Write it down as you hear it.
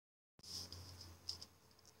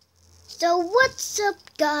So what's up,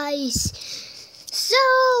 guys?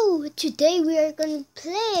 So today we are gonna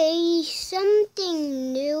play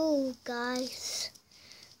something new, guys.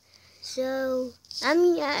 So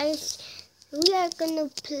guys, we are gonna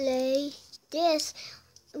play this.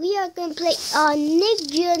 We are gonna play Nick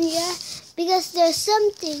Jr. because there's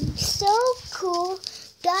something so cool,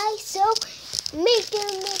 guys. So make a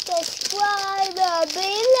subscribe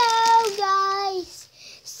below, guys.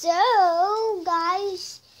 So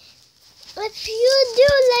guys, if you do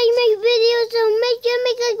like my videos, so make sure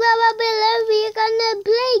make a subscribe below. We're gonna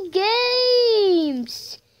play games.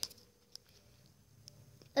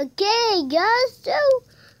 Okay, guys. So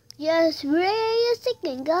just wait a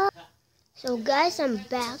second, guys. So guys, I'm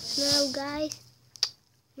back now, guys.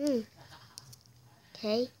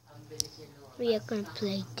 Okay, we are gonna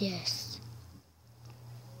play this.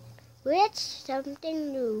 With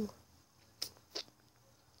something new.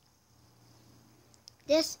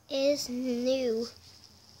 This is new.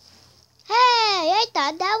 Hey, I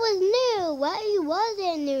thought that was new. Why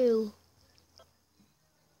wasn't new?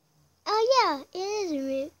 Oh yeah, it is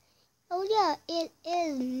new. Oh yeah, it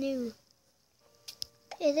is new.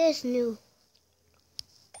 It is new.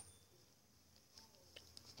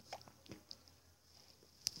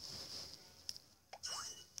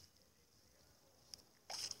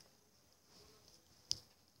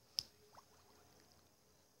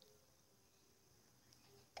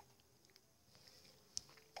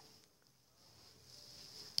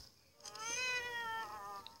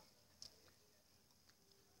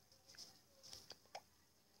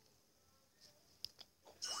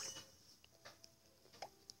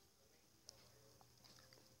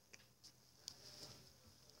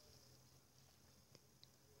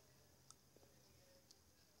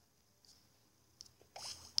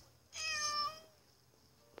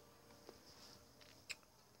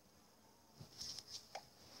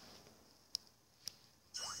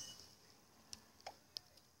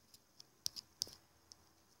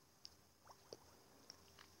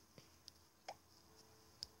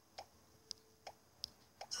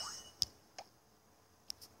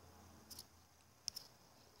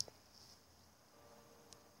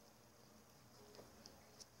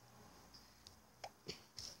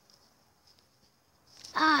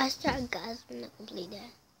 Sorry guys, I'm not gonna play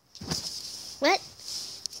that. What?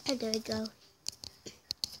 Oh, there we go.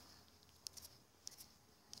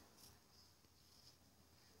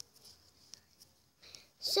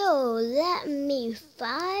 So let me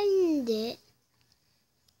find it.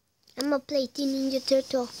 I'm gonna play Teen Ninja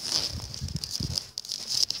Turtle.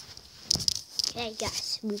 Okay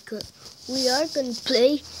guys, we are gonna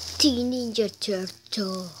play Teen Ninja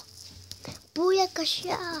Turtle.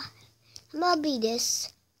 Booyakasha! I'm gonna be this.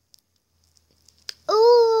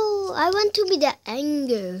 Oh, I want to be the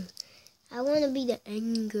anger. I want to be the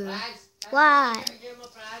anger. Why?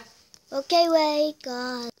 Okay, wait,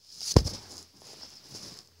 God.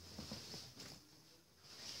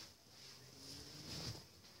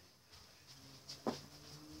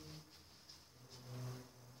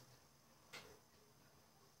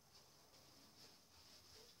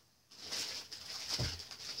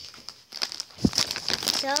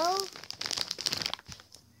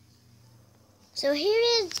 So here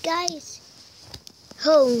it is, guys.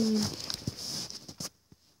 Home.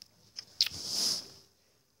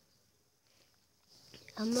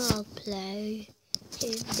 I'm gonna play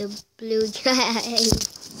the blue guy.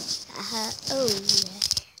 Oh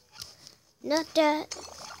yeah. Not that.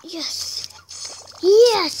 Yes.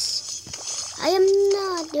 Yes. I am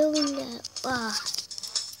not doing that.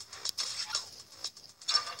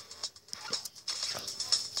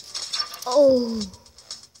 Oh.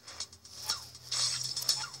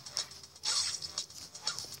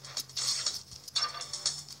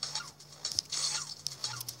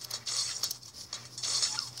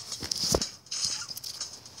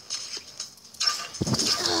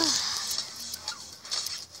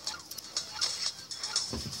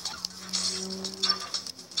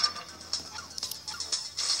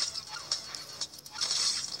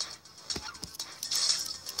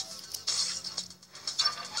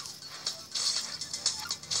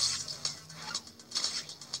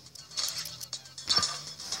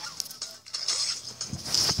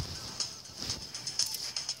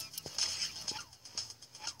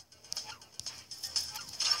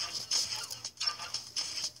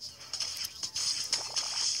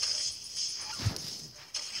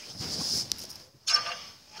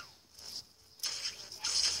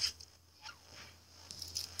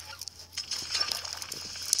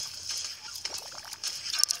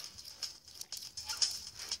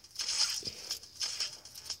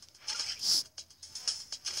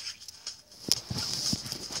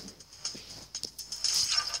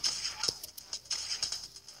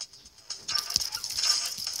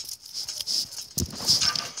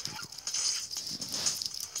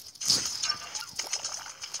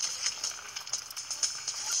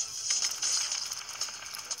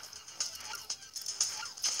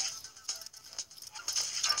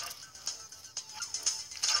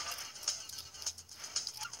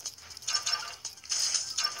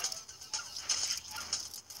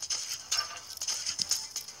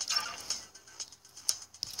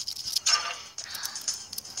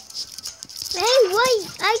 wait,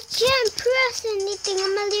 I can't press anything.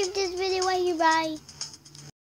 I'm gonna leave this video right here. Bye.